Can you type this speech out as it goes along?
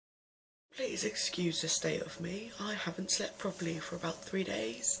Please excuse the state of me. I haven't slept properly for about 3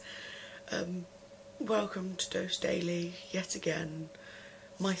 days. Welcome to DosedDaily yet again.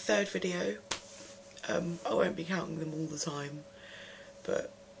 My third video. I won't be counting them all the time,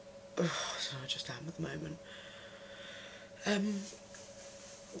 but I just am at the moment.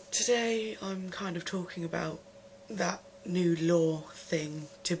 Today I'm kind of talking about that new law thing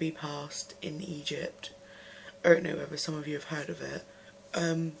to be passed in Egypt. I don't know whether some of you have heard of it.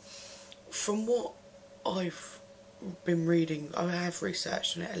 From what I've been reading, I have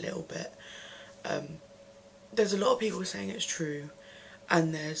researched on it a little bit. There's a lot of people saying it's true,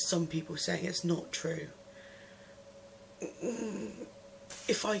 and there's some people saying it's not true.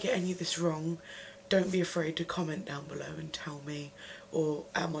 If I get any of this wrong, don't be afraid to comment down below and tell me, or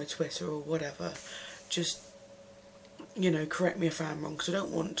at my Twitter or whatever. Just, you know, correct me if I'm wrong, because I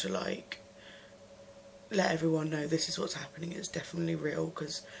don't want to, like, let everyone know this is what's happening. It's definitely real,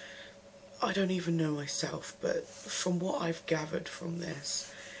 because I don't even know myself, but from what I've gathered from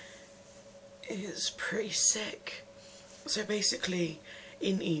this, it's pretty sick. So basically,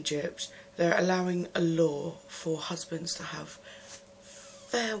 in Egypt, they're allowing a law for husbands to have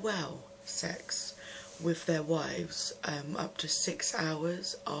farewell sex with their wives up to 6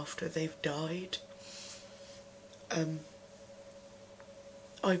 hours after they've died.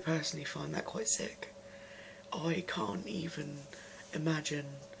 I personally find that quite sick. I can't even imagine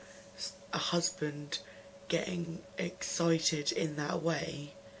a husband getting excited in that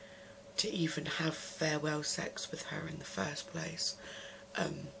way to even have farewell sex with her in the first place. I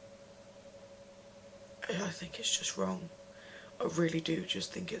think it's just wrong. I really do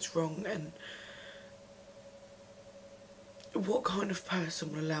just think it's wrong. And what kind of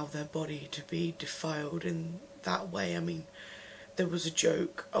person will allow their body to be defiled in that way? I mean, there was a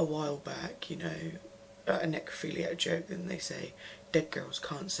joke a while back, you know, a necrophilia joke, and they say dead girls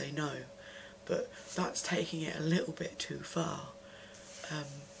can't say no. But that's taking it a little bit too far.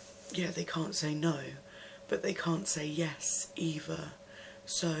 Yeah, they can't say no, but they can't say yes either.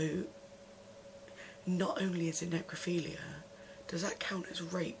 So, not only is it necrophilia, does that count as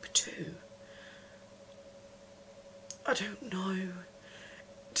rape too? I don't know.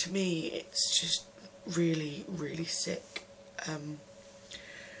 To me, it's just really, really sick.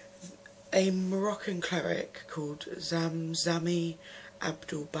 A Moroccan cleric called Zamzami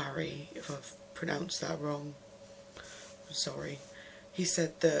Abdul Bari, if I've pronounced that wrong, I'm sorry. He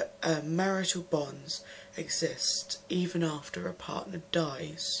said that marital bonds exist even after a partner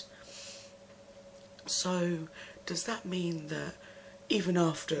dies. So does that mean that even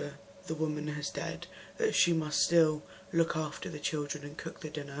after the woman has died, that she must still look after the children and cook the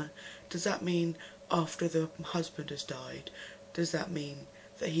dinner? Does that mean after the husband has died, does that mean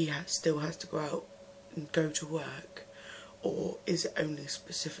that he still has to go out and go to work? Or is it only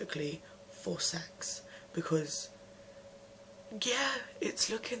specifically for sex? Because, yeah,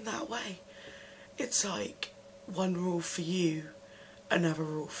 it's looking that way. It's like one rule for you, another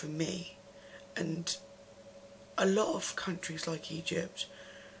rule for me. And a lot of countries like Egypt,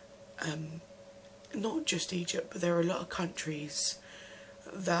 not just Egypt, but there are a lot of countries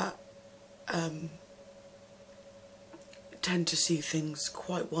that tend to see things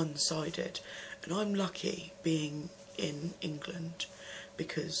quite one-sided. And I'm lucky being in England,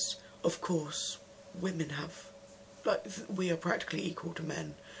 because of course women have, like, we are practically equal to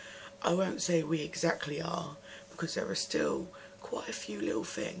men. I won't say we exactly are, because there are still quite a few little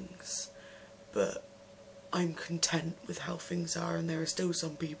things, but I'm content with how things are. And there are still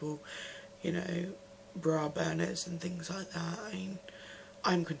some people, you know, bra burners and things like that. I mean,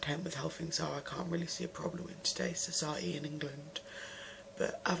 I'm content with how things are. I can't really see a problem in today's society in England,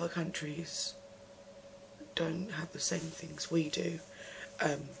 but other countries don't have the same things we do,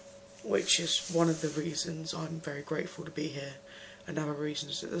 which is one of the reasons I'm very grateful to be here. Another reason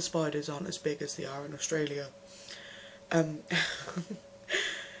is that the spiders aren't as big as they are in Australia. And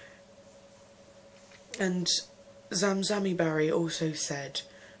Zamzami Barry also said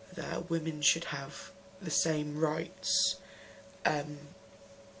that women should have the same rights,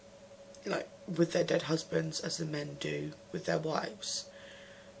 like with their dead husbands, as the men do with their wives.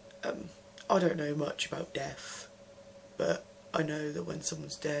 I don't know much about death, but I know that when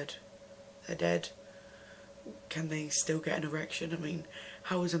someone's dead, they're dead. Can they still get an erection? I mean,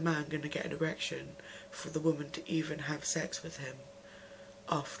 how is a man going to get an erection for the woman to even have sex with him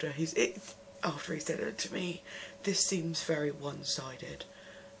after he's dead? To me, this seems very one-sided.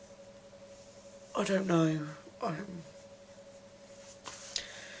 I don't know.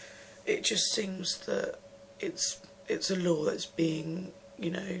 It just seems that it's a law that's being, you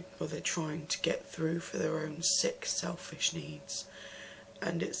know, well, they're trying to get through for their own sick, selfish needs.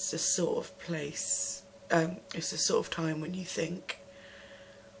 and it's the sort of place, it's the sort of time when you think,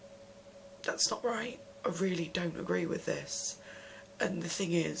 that's not right, I really don't agree with this. And the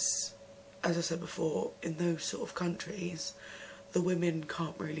thing is, as I said before, in those sort of countries, the women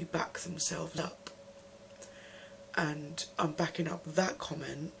can't really back themselves up. And I'm backing up that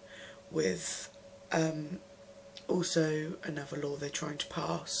comment with also another law they're trying to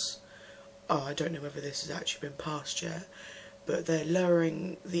pass. Oh, I don't know whether this has actually been passed yet, but they're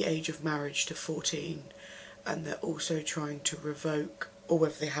lowering the age of marriage to 14, and they're also trying to revoke, or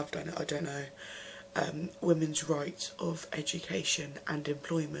whether they have done it, I don't know, women's rights of education and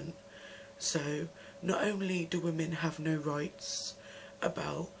employment. So not only do women have no rights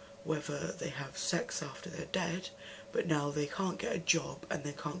about whether they have sex after they're dead, but now they can't get a job and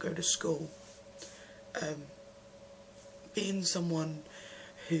they can't go to school. Being someone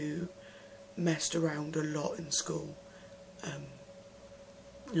who messed around a lot in school,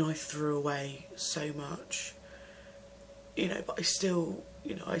 you know, I threw away so much, you know, but I still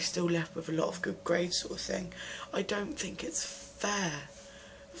left with a lot of good grades sort of thing. I don't think it's fair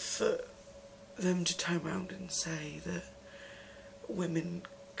for them to turn around and say that women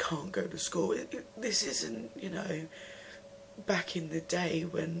can't go to school. This isn't, you know, back in the day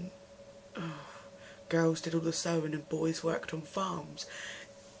when girls did all the sewing and boys worked on farms.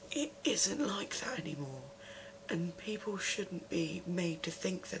 It isn't like that anymore, and people shouldn't be made to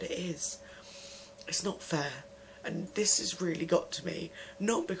think that it is. It's not fair, and this has really got to me,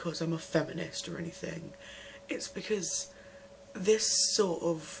 not because I'm a feminist or anything, it's because this sort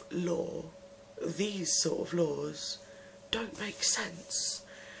of law, these sort of laws, don't make sense.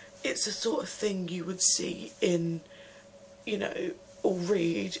 It's the sort of thing you would see in, you know, or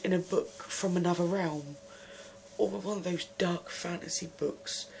read in a book from another realm, or one of those dark fantasy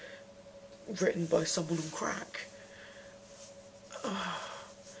books written by someone on crack.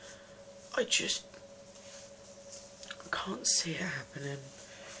 I just can't see it happening,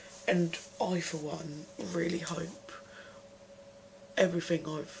 and I for one really hope everything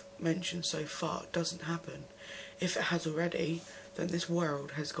I've mentioned so far doesn't happen. If it has already, then this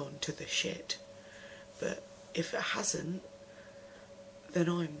world has gone to the shit. But if it hasn't, then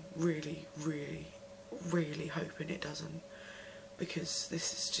I'm really, really, really hoping it doesn't, because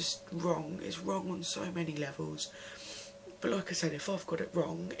this is just wrong. It's wrong on so many levels. But like I said, if I've got it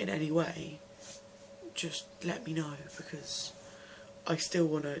wrong in any way, just let me know, because I still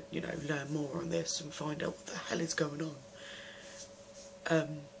want to, you know, learn more on this and find out what the hell is going on.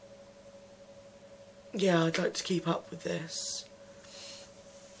 Yeah, I'd like to keep up with this.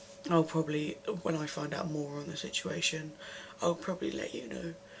 I'll probably, when I find out more on the situation, I'll probably let you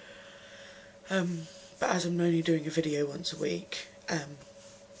know. But as I'm only doing a video once a week,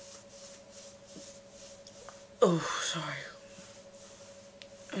 oh, sorry,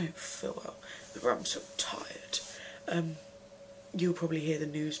 I don't feel well, I'm so tired. You'll probably hear the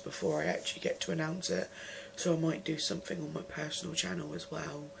news before I actually get to announce it, so I might do something on my personal channel as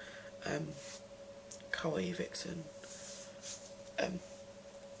well. Kawaii Vixen.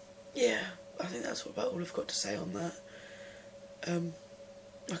 Yeah, I think that's about all I've got to say on that.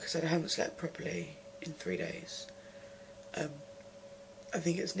 Like I said, I haven't slept properly in 3 days. I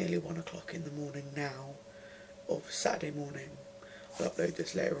think it's nearly 1 o'clock in the morning now, of Saturday morning. I'll upload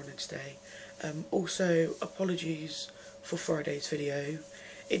this later on today. Also, apologies for Friday's video.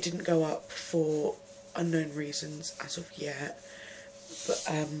 It didn't go up for unknown reasons as of yet, but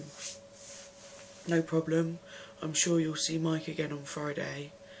no problem. I'm sure you'll see Mike again on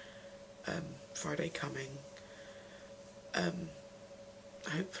Friday. Friday coming.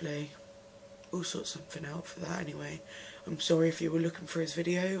 Hopefully we'll sort something out for that anyway. I'm sorry if you were looking for his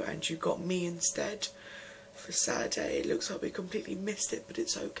video and you got me instead for Saturday. It looks like we completely missed it, but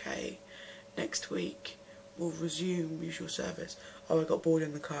it's okay. Next week we'll resume usual service. Oh, I got bored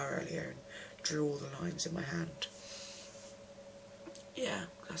in the car earlier and drew all the lines in my hand. Yeah,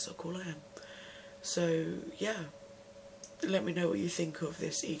 that's how cool I am. So yeah, let me know what you think of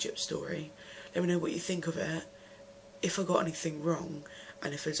this Egypt story. Let me know what you think of it, if I got anything wrong,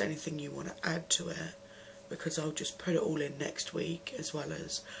 and if there's anything you want to add to it, because I'll just put it all in next week, as well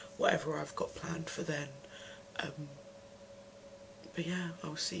as whatever I've got planned for then. But yeah,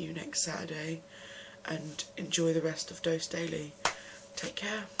 I'll see you next Saturday, and enjoy the rest of Dose Daily. Take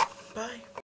care. Bye.